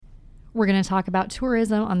We're going to talk about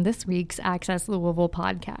tourism on this week's Access Louisville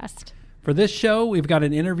podcast. For this show, we've got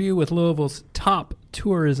an interview with Louisville's top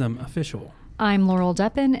tourism official. I'm Laurel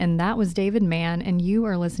Deppen, and that was David Mann, and you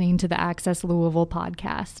are listening to the Access Louisville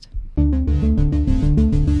podcast.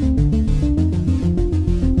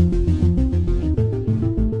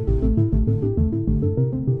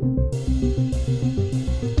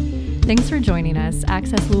 Thanks for joining us.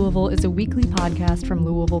 Access Louisville is a weekly podcast from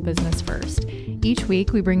Louisville Business First. Each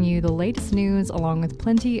week, we bring you the latest news along with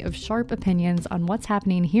plenty of sharp opinions on what's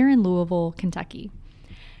happening here in Louisville, Kentucky.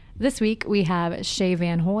 This week, we have Shay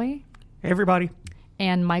Van Hoy. Hey, everybody.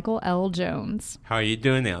 And Michael L. Jones. How are you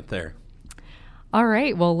doing out there? All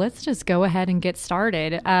right, well, let's just go ahead and get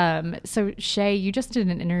started. So, Shay, you just did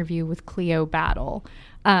an interview with Cleo Battle.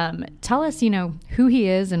 Tell us, who he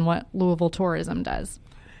is and what Louisville tourism does.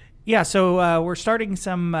 Yeah, so we're starting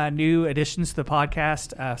some new additions to the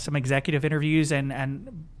podcast, some executive interviews,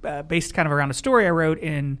 and based kind of around a story I wrote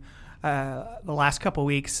in the last couple of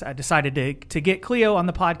weeks. I decided to get Cleo on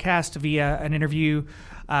the podcast via an interview.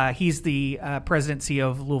 He's the president and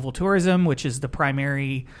CEO of Louisville Tourism, which is the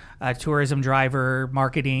primary tourism driver,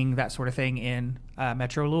 marketing, that sort of thing in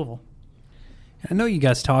Metro Louisville. I know you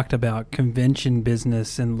guys talked about convention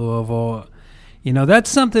business in Louisville. That's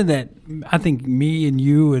something that I think me and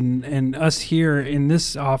you and us here in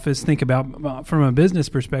this office think about from a business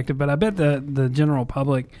perspective, but I bet the general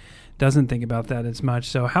public doesn't think about that as much.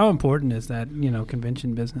 So how important is that,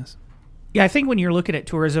 convention business? Yeah, I think when you're looking at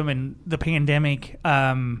tourism and the pandemic,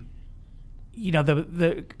 the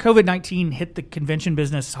COVID-19 hit the convention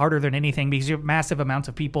business harder than anything because you have massive amounts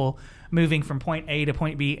of people moving from point A to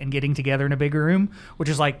point B and getting together in a bigger room, which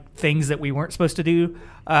is like things that we weren't supposed to do,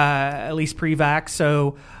 at least pre-vax.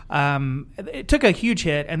 So it took a huge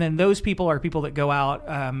hit. And then those people are people that go out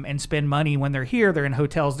and spend money when they're here. They're in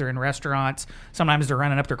hotels, they're in restaurants. Sometimes they're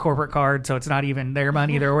running up their corporate card, so it's not even their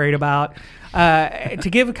money they're worried about. To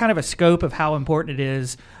give kind of a scope of how important it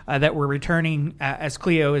is that we're returning, as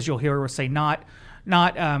Cleo, as you'll hear, will say, not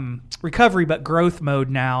recovery, but growth mode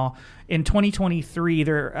now. In 2023,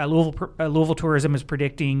 Louisville Tourism is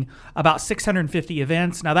predicting about 650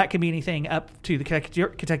 events. Now, that can be anything up to the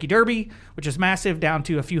Kentucky Derby, which is massive, down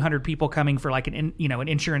to a few hundred people coming for like an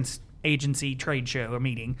insurance agency trade show or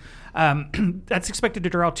meeting. That's expected to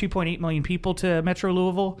draw 2.8 million people to Metro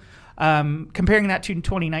Louisville. Comparing that to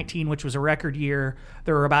 2019, which was a record year,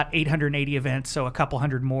 there were about 880 events, so a couple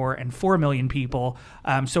hundred more, and 4 million people.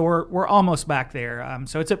 So we're almost back there.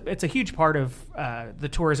 So it's a huge part of the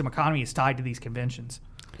tourism economy is tied to these conventions.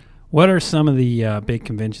 What are some of the big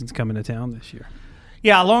conventions coming to town this year?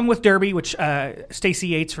 Yeah, along with Derby, which Stacey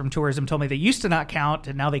Yates from Tourism told me they used to not count,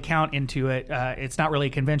 and now they count into it. It's not really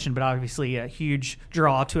a convention, but obviously a huge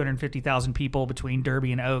draw, 250,000 people between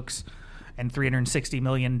Derby and Oaks, and $360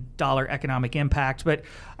 million economic impact. But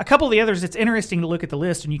a couple of the others, it's interesting to look at the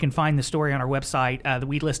list, and you can find the story on our website.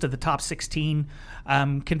 We listed the top 16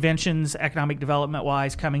 conventions, economic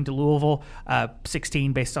development-wise, coming to Louisville,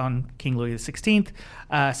 16 based on King Louis XVI.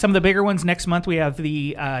 Some of the bigger ones, next month we have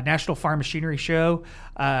the National Farm Machinery Show,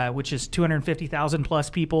 which is 250,000 plus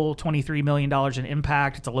people, $23 million in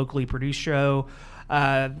impact. It's a locally produced show.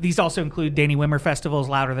 These also include Danny Wimmer festivals,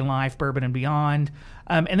 Louder Than Life, Bourbon and Beyond.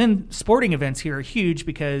 And then sporting events here are huge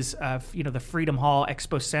because of, the Freedom Hall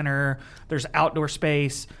Expo Center. There's outdoor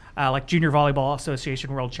space, like Junior Volleyball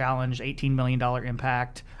Association World Challenge, $18 million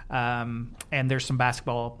impact. And there's some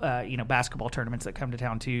basketball tournaments that come to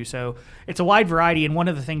town too. So it's a wide variety. And one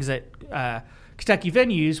of the things that Kentucky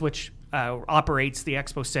Venues, which operates the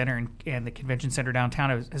Expo Center and the Convention Center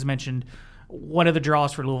downtown, has mentioned, one of the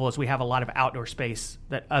draws for Louisville is we have a lot of outdoor space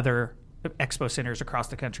that other expo centers across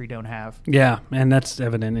the country don't have. Yeah, and that's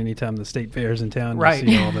evident anytime the state fair is in town. Right. You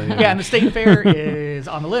see all the, Yeah, and the state fair is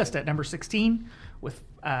on the list at number 16 with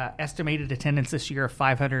estimated attendance this year of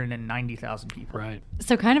 590,000 people. Right.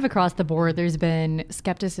 So kind of across the board, there's been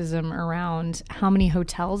skepticism around how many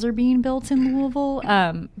hotels are being built in Louisville.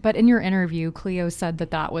 But in your interview, Cleo said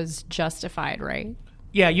that was justified, right?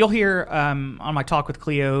 Yeah, you'll hear on my talk with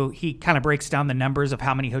Cleo, he kind of breaks down the numbers of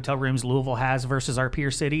how many hotel rooms Louisville has versus our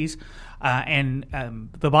peer cities. And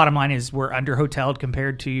the bottom line is we're under-hoteled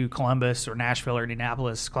compared to Columbus or Nashville or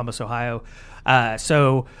Indianapolis, Columbus, Ohio.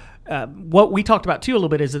 So what we talked about, too, a little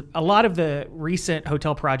bit is a lot of the recent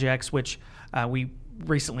hotel projects, which we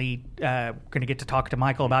recently going to get to talk to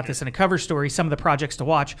Michael about this in a cover story, some of the projects to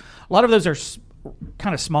watch. A lot of those are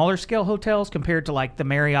kind of smaller scale hotels compared to like the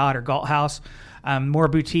Marriott or Galt House. More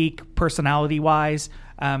boutique personality wise.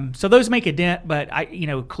 So those make a dent, but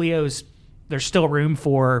Cleo's, there's still room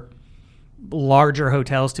for larger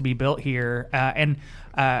hotels to be built here. And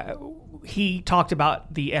he talked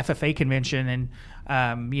about the FFA convention, and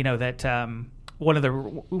that one of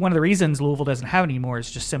the reasons Louisville doesn't have it anymore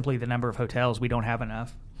is just simply the number of hotels. We don't have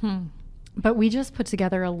enough. But we just put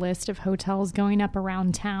together a list of hotels going up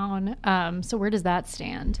around town. So where does that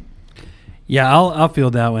stand? Yeah, I'll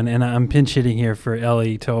field that one, and I'm pinch hitting here for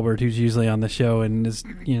Ellie Tolbert, who's usually on the show and is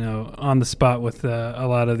on the spot with a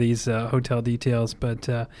lot of these hotel details. But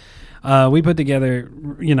we put together,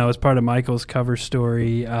 as part of Michael's cover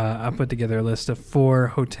story, I put together a list of 4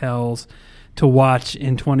 hotels to watch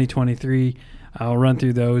in 2023. I'll run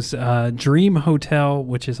through those. Dream Hotel,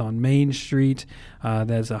 which is on Main Street,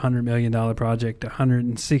 that's a $100 million project,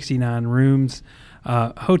 169 rooms.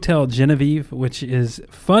 Hotel Genevieve, which is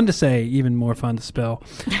fun to say, even more fun to spell.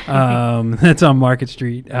 That's on Market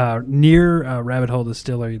Street, near Rabbit Hole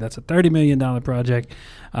Distillery. That's a $30 million project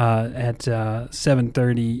at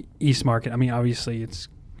 730 East Market. I mean, obviously,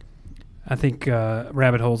 I think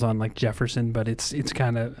Rabbit Hole's on like Jefferson, but it's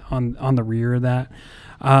kind of on the rear of that.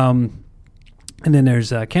 And then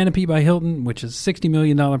there's Canopy by Hilton, which is a $60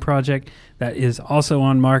 million project that is also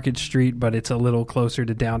on Market Street, but it's a little closer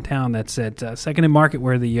to downtown. That's at 2nd and Market,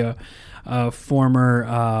 where the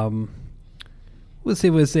former, it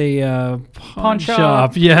was a pawn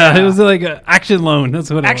shop. Yeah, it was like an Action Loan. That's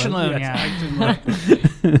what Action it was. Loan, yeah.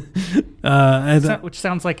 Action Loan. Which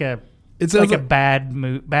sounds like a... It's like a bad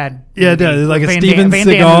Yeah, it does. It's like a Steven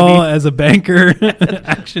Seagal as a banker.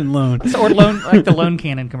 Action Loan. Or like the Loan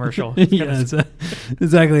Cannon commercial. Yeah,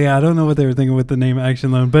 exactly. I don't know what they were thinking with the name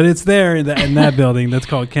Action Loan, but it's there in that building that's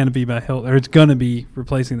called Canopy by Hilton, or it's going to be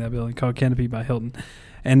replacing that building called Canopy by Hilton.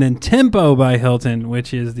 And then Tempo by Hilton,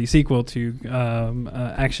 which is the sequel to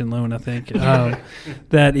Action Loan, I think.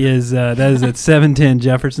 That is at 710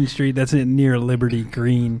 Jefferson Street. That's near Liberty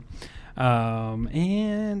Green.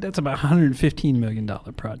 And that's about $115 million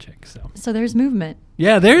project. So there's movement.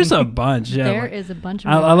 Yeah, there's a bunch. Yeah, there is a bunch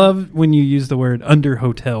of I love when you use the word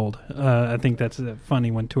under-hoteled. I think that's a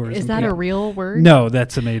funny one. Tourism. Is that a real word? No,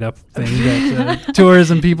 that's a made-up thing that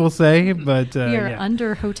tourism people say. But we are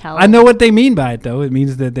under-hoteled. I know what they mean by it, though. It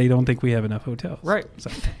means that they don't think we have enough hotels. Right.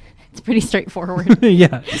 So. It's pretty straightforward.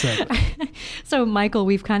 Yeah, exactly. So, Michael,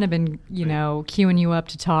 we've kind of been, queuing you up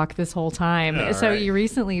to talk this whole time. Right. You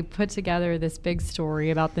recently put together this big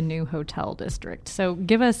story about the new hotel district. So,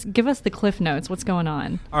 give us the Cliff Notes. What's going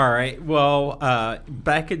on? All right. Well,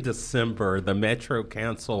 back in December, the Metro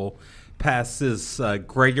Council passed this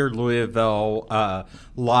Greater Louisville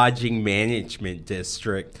Lodging Management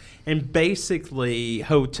District. And basically,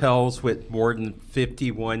 hotels with more than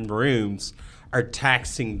 51 rooms are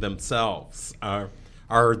taxing themselves,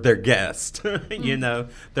 or their guests. They're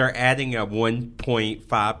adding a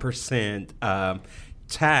 1.5%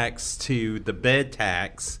 tax to the bed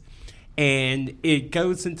tax, and it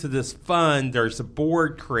goes into this fund. There's a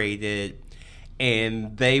board created,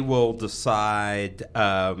 and they will decide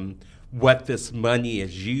what this money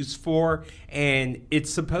is used for, and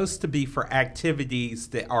it's supposed to be for activities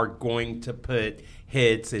that are going to put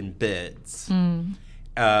heads in bids.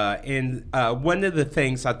 And one of the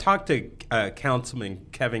things, I talked to Councilman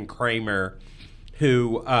Kevin Kramer,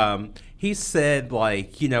 who he said,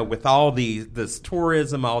 with all this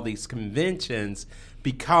tourism, all these conventions,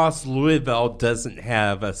 because Louisville doesn't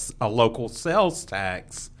have a local sales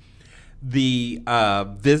tax, the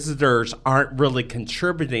visitors aren't really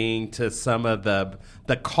contributing to some of the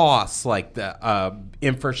costs, like the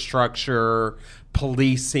infrastructure,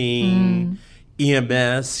 policing,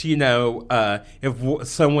 EMS. If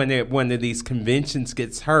someone at one of these conventions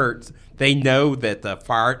gets hurt, they know that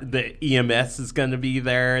the EMS is going to be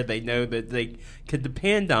there. They know that they could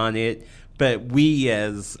depend on it. But we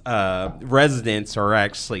as residents are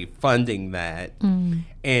actually funding that.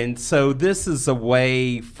 And so this is a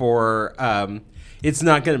way for it's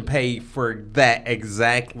not going to pay for that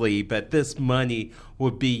exactly, but this money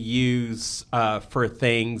would be used for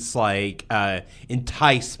things like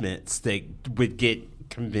enticements that would get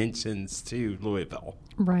conventions to Louisville.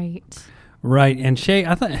 Right. Right. And Shay,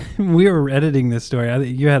 I thought we were editing this story. I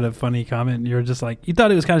think you had a funny comment. And you were just like, you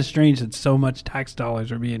thought it was kind of strange that so much tax dollars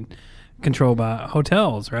were being controlled by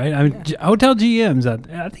hotels, right? I mean, hotel GMs,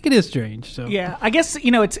 I think it is strange. So yeah, I guess,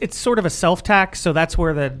 it's sort of a self-tax, so that's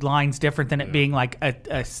where the line's different than it being like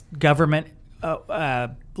a government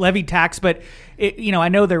levy tax. But I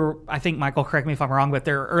know I think, Michael, correct me if I'm wrong, but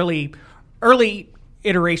there are early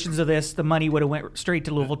iterations of this, the money would have went straight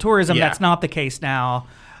to Louisville tourism. Yeah. That's not the case now.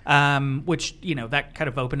 which, that kind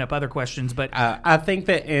of opened up other questions. But I think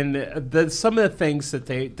that some of the things that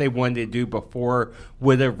they wanted to do before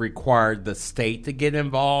would have required the state to get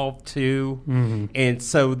involved too. Mm-hmm. And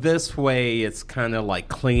so this way it's kind of like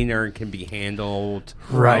cleaner and can be handled.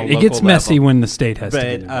 Right. It gets messy when the state has to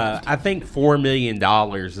get involved. I think $4 million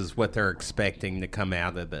is what they're expecting to come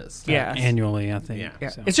out of this. Yeah. Annually, I think. Yeah.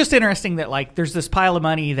 So. It's just interesting that there's this pile of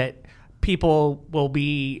money that people will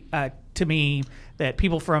be, to me, that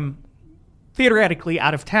people from theoretically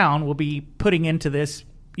out of town will be putting into this,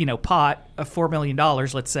 pot of $4 million,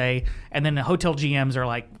 let's say, and then the hotel GMs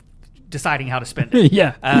are deciding how to spend it.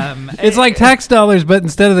 Yeah. It's like tax dollars, but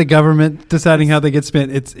instead of the government deciding how they get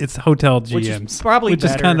spent, it's hotel GMs. Which is probably which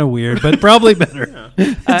better. Is kind of weird, but probably better.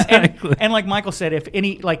 Exactly. And like Michael said, if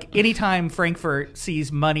anytime Frankfurt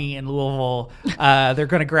sees money in Louisville, they're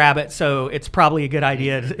going to grab it. So it's probably a good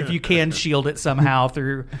idea if you can shield it somehow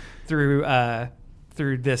through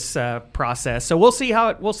this process. So we'll see how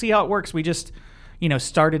it works. We just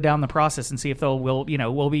started down the process and see if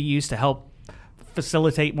will be used to help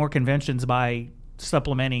facilitate more conventions by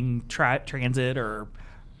supplementing transit or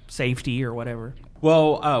safety or whatever.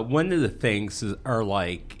 Well, one of the things are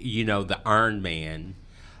the Iron Man.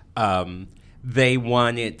 They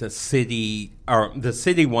wanted the city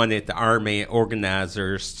wanted the Iron Man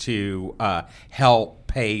organizers to help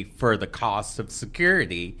pay for the cost of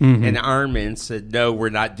security, and Iron Man said, "No, we're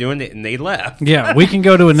not doing it," and they left. Yeah, we can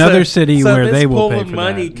go to another city where they will pay for that. So this pool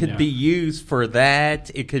of money could be used for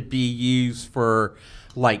that. It could be used for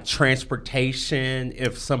transportation.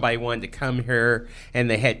 If somebody wanted to come here and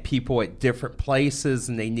they had people at different places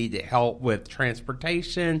and they needed help with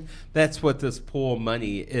transportation, that's what this pool of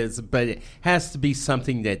money is. But it has to be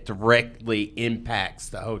something that directly impacts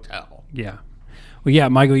the hotel. Yeah. Well, yeah,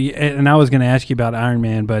 Michael, and I was going to ask you about Iron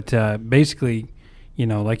Man, but basically,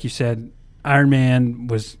 like you said, Iron Man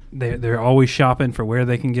they're always shopping for where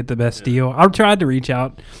they can get the best deal. I tried to reach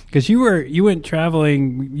out because you went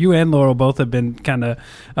traveling. You and Laurel both have been kind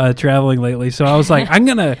of traveling lately, so I was like, I'm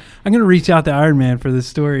gonna reach out to Iron Man for this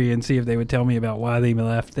story and see if they would tell me about why they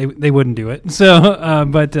left. They wouldn't do it. So,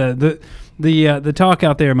 but the talk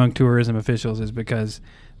out there among tourism officials is because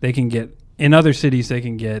they can get. In other cities, they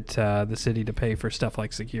can get the city to pay for stuff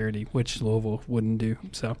like security, which Louisville wouldn't do.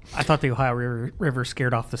 So I thought the Ohio River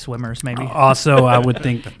scared off the swimmers. Maybe also, I would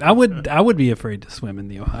think I would be afraid to swim in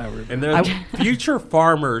the Ohio River. And the future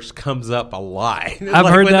farmers comes up a lot. I've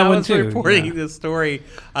heard that one too. When I was reporting this story,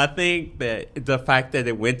 I think that the fact that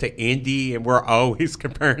it went to Indy and we're always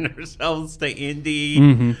comparing ourselves to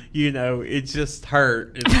Indy, it just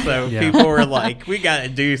hurt. And so people were like, "We got to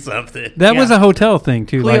do something." That was a hotel thing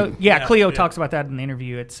too. Cleo talks about that in the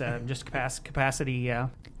interview. It's just capacity. Yeah.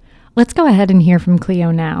 Let's go ahead and hear from Cleo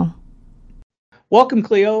now. Welcome,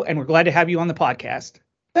 Cleo, and we're glad to have you on the podcast.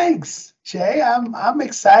 Thanks, Jay. I'm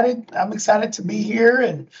excited. I'm excited to be here,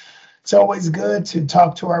 and it's always good to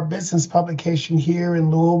talk to our business publication here in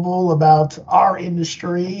Louisville about our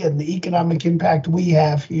industry and the economic impact we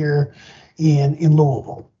have here in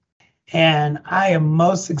Louisville. And I am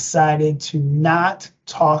most excited to not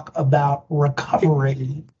talk about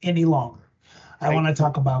recovery any longer. I want to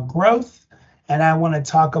talk about growth, and I want to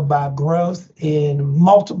talk about growth in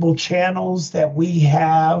multiple channels that we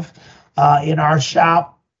have in our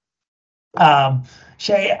shop.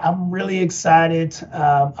 Shay, I'm really excited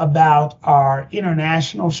about our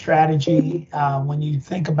international strategy. When you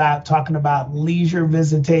think about talking about leisure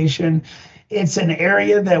visitation, it's an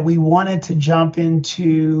area that we wanted to jump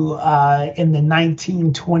into in the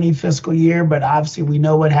 19-20 fiscal year, but obviously we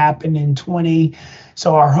know what happened in 20.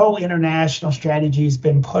 So our whole international strategy has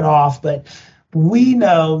been put off, but we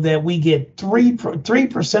know that we get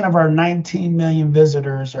 3% of our 19 million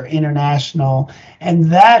visitors are international, and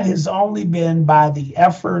that has only been by the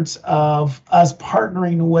efforts of us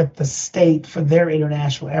partnering with the state for their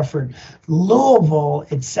international effort. Louisville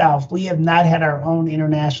itself, we have not had our own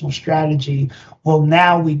international strategy. Well,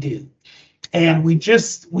 now we do. And we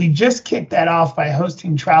just kicked that off by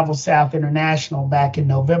hosting Travel South International back in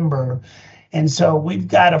November. And so we've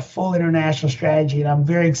got a full international strategy, and I'm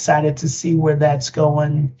very excited to see where that's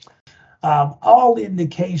going. All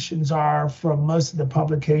indications are from most of the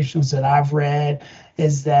publications that I've read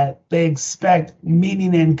is that they expect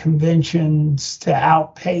meeting and conventions to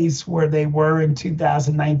outpace where they were in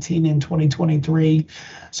 2019 and 2023.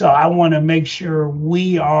 So I want to make sure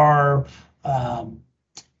we are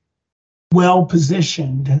well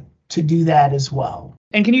positioned to do that as well.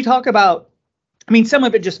 And can you talk about, some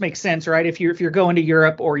of it just makes sense, right? If you're going to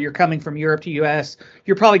Europe or you're coming from Europe to US,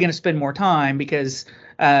 you're probably going to spend more time because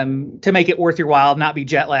to make it worth your while, not be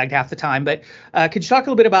jet lagged half the time. But could you talk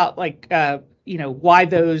a little bit about why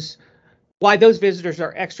those visitors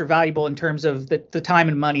are extra valuable in terms of the time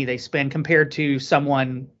and money they spend compared to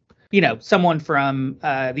someone from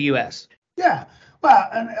the U.S. Yeah. Well,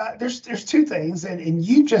 and there's two things, and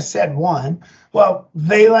you just said one. Well,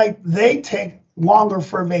 they take longer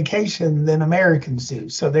for vacation than Americans do,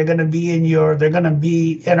 so they're going to be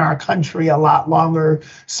in our country a lot longer,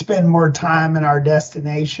 spend more time in our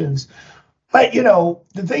destinations. But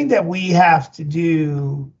the thing that we have to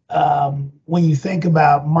do when you think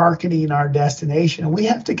about marketing our destination, we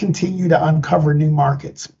have to continue to uncover new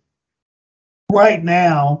markets. Right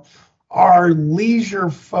now, our leisure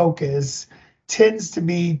focus tends to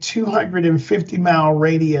be 250-mile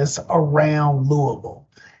radius around Louisville.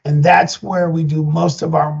 And that's where we do most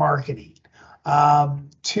of our marketing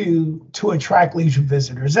to attract leisure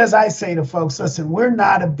visitors. As I say to folks, listen, we're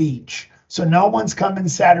not a beach, so no one's coming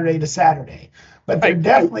Saturday to Saturday, but they're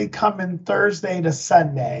definitely coming Thursday to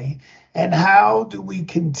Sunday. And how do we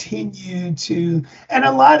continue to,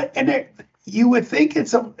 you would think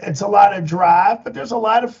it's a lot of drive, but there's a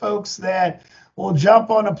lot of folks that will jump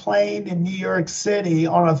on a plane in New York City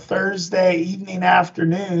on a Thursday evening,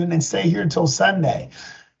 afternoon, and stay here until Sunday.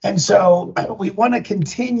 And so we want to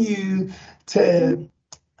continue to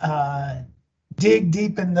dig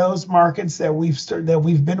deep in those markets that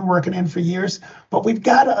we've been working in for years, but we've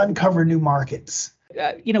got to uncover new markets.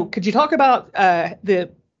 Could you talk about the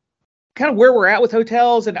kind of where we're at with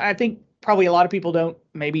hotels? And I think probably a lot of people don't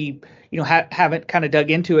maybe haven't kind of dug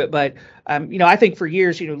into it, but I think for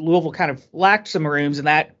years Louisville kind of lacked some rooms, and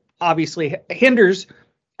that obviously hinders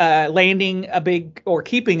landing a big or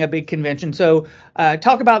keeping a big convention. So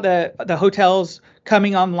talk about the hotels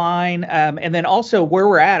coming online, and then also where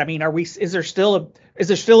we're at. I mean, is there still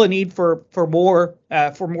a need for more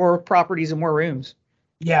properties and more rooms?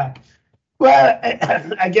 Yeah. Well,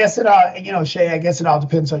 I guess it all, Shay, I guess it all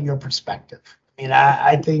depends on your perspective.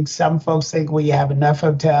 I think some folks think we have enough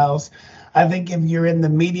hotels. I think if you're in the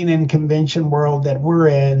meeting and convention world that we're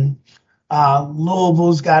in,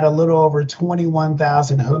 Louisville's got a little over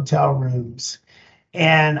 21,000 hotel rooms.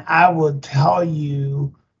 And I will tell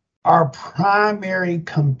you, our primary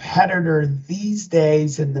competitor these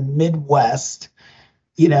days in the Midwest,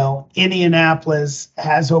 Indianapolis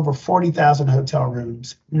has over 40,000 hotel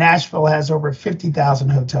rooms. Nashville has over 50,000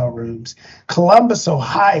 hotel rooms. Columbus,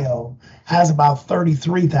 Ohio has about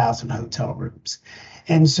 33,000 hotel rooms.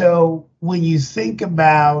 And so when you think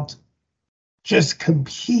about just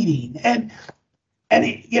competing, and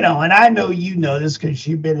I know this because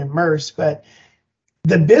you've been immersed, but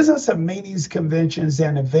the business of meetings, conventions,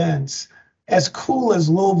 and events, as cool as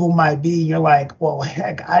Louisville might be, you're like, well,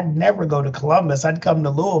 heck, I'd never go to Columbus. I'd come to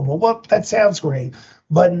Louisville. Well, that sounds great.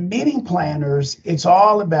 But meeting planners, it's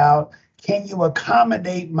all about, can you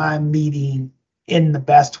accommodate my meeting in the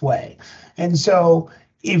best way? And so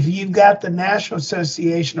if you've got the National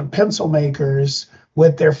Association of Pencil Makers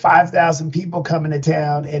with their 5,000 people coming to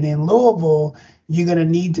town, and in Louisville, you're going to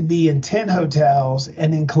need to be in 10 hotels,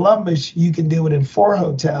 and in Columbus, you can do it in 4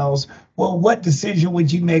 hotels. Well, what decision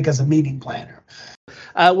would you make as a meeting planner?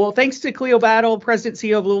 Well, thanks to Cleo Battle, President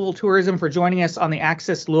CEO of Louisville Tourism, for joining us on the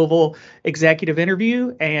Access Louisville executive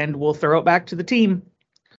interview, and we'll throw it back to the team.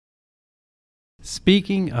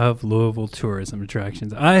 Speaking of Louisville tourism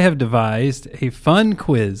attractions, I have devised a fun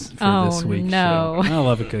quiz for this week's show. I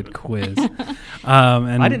love a good quiz.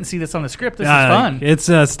 And I didn't see this on the script. This is fun. It's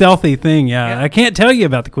a stealthy thing, yeah. I can't tell you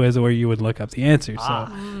about the quiz or you would look up the answer.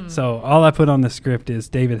 So all I put on the script is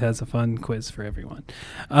David has a fun quiz for everyone.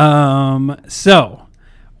 So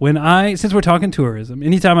since we're talking tourism,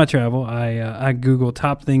 anytime I travel, I Google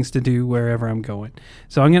top things to do wherever I'm going.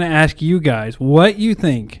 So I'm going to ask you guys what you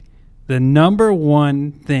think the number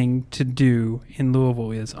one thing to do in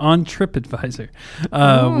Louisville is on TripAdvisor,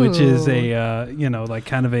 which is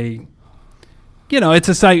it's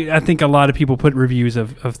a site. I think a lot of people put reviews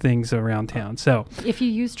of things around town. So if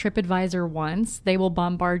you use TripAdvisor once, they will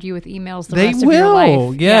bombard you with emails the rest of your life. They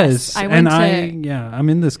will, yes. I'm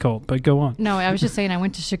in this cult, but go on. No, I was just saying I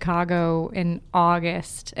went to Chicago in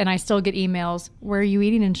August, and I still get emails, where are you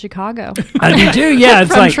eating in Chicago? I do too, yeah.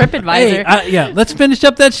 It's from like, TripAdvisor. Hey, let's finish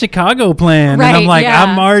up that Chicago plan. Right, and I'm like, yeah.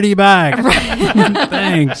 I'm already back.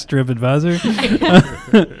 Thanks,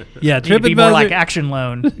 TripAdvisor. Yeah, TripAdvisor. It'd be more like Action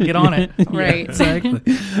Loan. Get on it. Right. Exactly.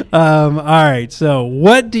 All right. So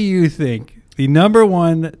what do you think the number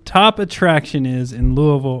one top attraction is in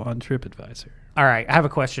Louisville on TripAdvisor? All right. I have a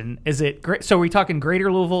question. Is it so are we talking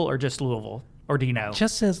greater Louisville or just Louisville? Or do you know?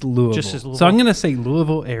 Just says Louisville. Just says Louisville. So I'm going to say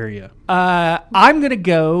Louisville area. I'm going to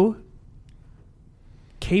go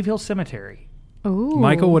Cave Hill Cemetery. Ooh.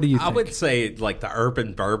 Michael, what do you I think? would say like the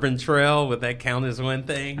Urban Bourbon Trail. Would that count as one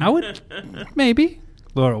thing? I would maybe.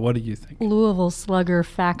 Laura, what do you think? Louisville Slugger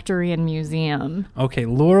Factory and Museum. Okay,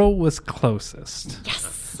 Laurel was closest.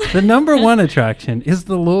 Yes. The number one attraction is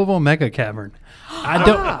the Louisville Mega Cavern. I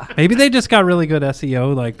don't. Maybe they just got really good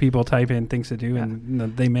SEO. Like people type in things to do,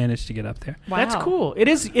 and they managed to get up there. Wow. That's cool. It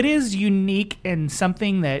is unique and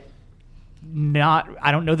something that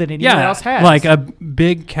I don't know that anyone else has. like a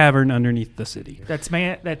big cavern underneath the city. That's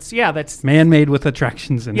Man-made with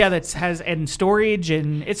attractions in it. that's has and storage,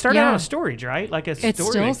 and it started out as storage, right? Like a It's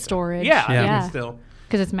still storage. Yeah. Still.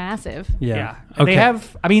 Because it's massive. Yeah. And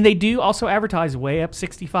Okay. they do also advertise way up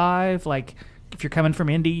 65. Like if you're coming from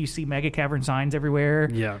Indy, you see Mega Cavern signs everywhere.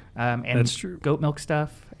 Yeah, and that's true. Goat milk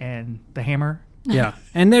stuff and the hammer. Yeah.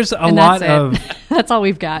 And there's a And lot that's of it. That's all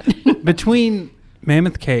we've got. between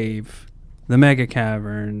Mammoth Cave, the Mega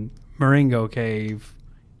Cavern, Marengo Cave.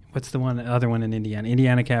 What's the other one in Indiana?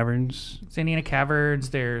 Indiana Caverns. It's Indiana Caverns.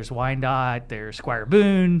 There's Wyandotte. There's Squire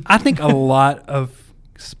Boone. I think a lot of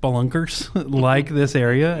spelunkers like this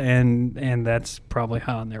area, and that's probably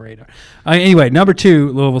high on their radar. Anyway, number 2,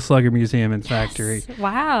 Louisville Slugger Museum and Factory.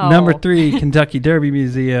 Wow. Number 3, Kentucky Derby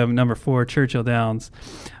Museum. Number 4, Churchill Downs.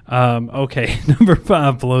 Okay, number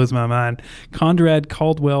 5 blows my mind. Conrad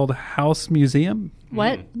Caldwell House Museum.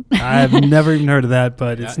 What? I've never even heard of that,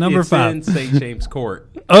 but it's number 5. in St. James Court.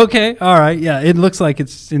 Okay, all right. Yeah, it looks like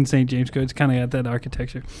it's in St. James Court. It's kind of got that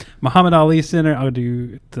architecture. Muhammad Ali Center. I'll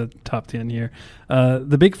do the top 10 here.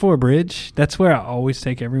 The Big Four Bridge. That's where I always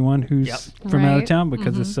take everyone who's from out of Right. town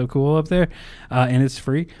because it's so cool up there, and it's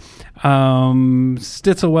free.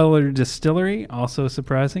 Stitzel-Weller Distillery. Also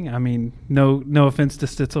surprising. I mean, no offense to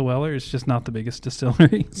Stitzel-Weller. It's just not the biggest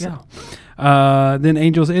distillery. So. Then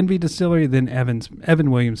Angel's Envy Distillery. Then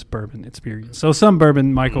Evan Williams Bourbon Experience. So some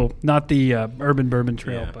bourbon, Michael, not the Urban Bourbon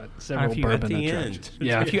Trail, but several If you- bourbon At the attractions. end.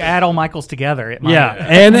 Yeah. If you add all Michaels together, it might. Yeah,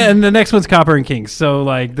 and the next one's Copper and Kings. So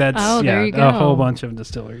like that's Oh, there you a go. whole bunch of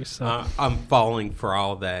distilleries. So I'm falling for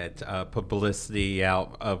all that publicity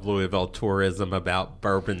out of Louisville tourism about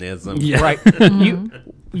bourbonism. yeah, Right.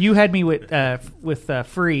 You had me with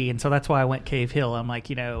free, and so that's why I went Cave Hill. I'm like,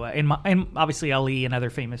 and obviously Ali and other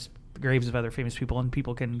famous graves of other famous people, and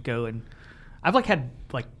people can go, and I've had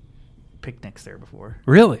picnics there before.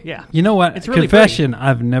 Really? Yeah. You know what? It's really Confession,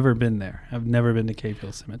 I've never been there. I've never been to Cave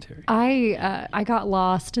Hill Cemetery. I got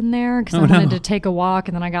lost in there because Oh, I wanted no. to take a walk,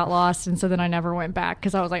 and then I got lost, and so then I never went back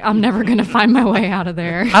because I was like, I'm never going to find my way out of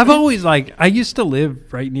there. I've always I used to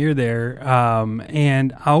live right near there,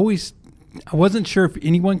 and I wasn't sure if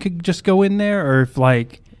anyone could just go in there or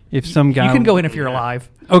if some guy You can go in if you're alive.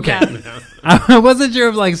 Okay. I wasn't sure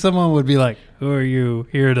if someone would be like, "Who are you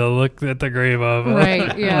here to look at the grave of?"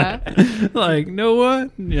 Right, yeah. No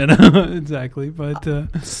one, exactly. But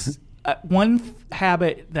One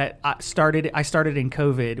habit that I started in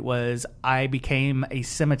COVID was I became a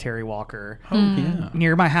cemetery walker. yeah.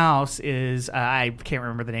 Near my house is I can't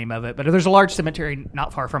remember the name of it, but there's a large cemetery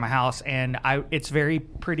not far from my house, and it's very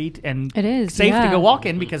pretty and It is, safe to yeah. go walk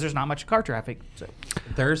in because there's not much car traffic. So.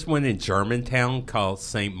 There's one in Germantown called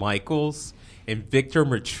St. Michael's, and Victor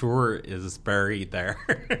Mature is buried there.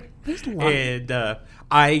 And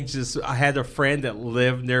I had a friend that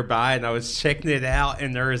lived nearby, and I was checking it out,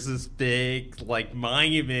 and there was this big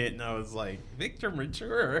monument, and I was like, Victor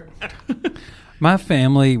Mature. My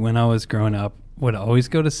family, when I was growing up, would always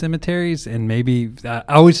go to cemeteries, and maybe I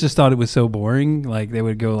always just thought it was so boring. They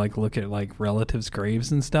would go look at relatives'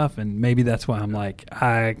 graves and stuff, and maybe that's why I'm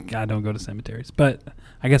I don't go to cemeteries. But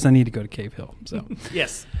I guess I need to go to Cave Hill. So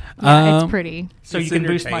Yes. Yeah, it's pretty. So It's you can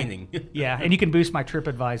boost entertaining. and you can boost my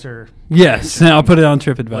TripAdvisor. yes, I'll put it on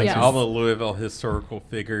TripAdvisor. Yes. All the Louisville historical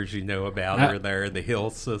figures you know about Uh, are there. The Hill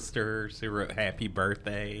sisters who wrote "Happy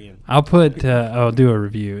Birthday." And I'll do a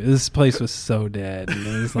review. This place was so dead. And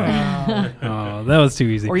it was oh, that was too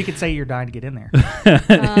easy. Or you could say you're dying to get in there.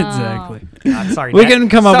 Exactly. Sorry. We Dad. can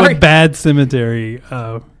come up Sorry. with bad cemetery.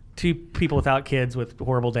 Two people without kids with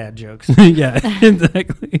horrible dad jokes. Yeah,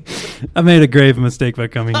 exactly. I made a grave mistake by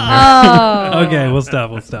coming here. Oh. Okay, we'll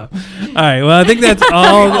stop. All right. Well, I think that's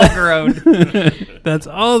all. All grown. That's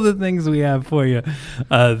all the things we have for you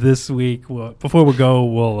this week. Well, before we go,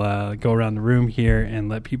 we'll go around the room here and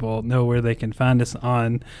let people know where they can find us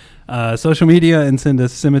on social media and send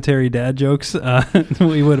us cemetery dad jokes.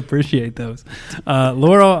 We would appreciate those.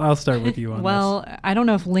 Laurel, I'll start with you on Well, I don't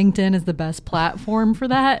know if LinkedIn is the best platform for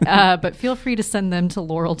that, but feel free to send them to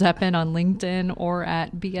Laurel Deppen on LinkedIn or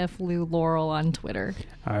at BF Lou Laurel on Twitter. this.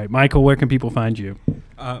 All right, Michael, where can people find you?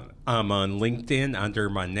 I'm on LinkedIn under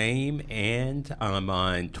my name, and I'm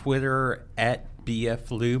on Twitter at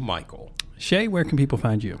BF Lou Michael. Shay, where can people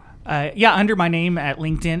find you? Under my name at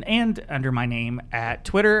LinkedIn and under my name at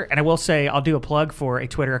Twitter. And I will say I'll do a plug for a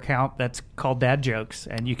Twitter account that's called Dad Jokes,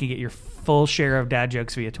 and you can get your full share of dad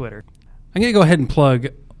jokes via Twitter. I'm going to go ahead and plug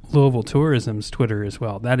Louisville Tourism's Twitter as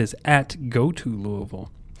well. That is at GoToLouisville.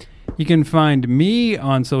 You can find me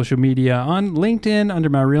on social media on LinkedIn under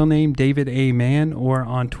my real name, David A. Mann, or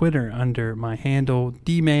on Twitter under my handle,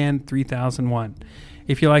 DMan3001.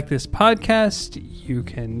 If you like this podcast, you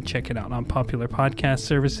can check it out on popular podcast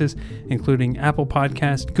services, including Apple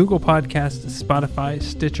Podcast, Google Podcasts, Spotify,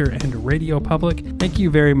 Stitcher, and Radio Public. Thank you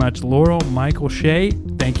very much, Laurel, Michael Shea.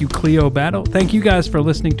 Thank you, Cleo Battle. Thank you guys for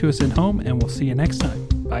listening to us at home, and we'll see you next time.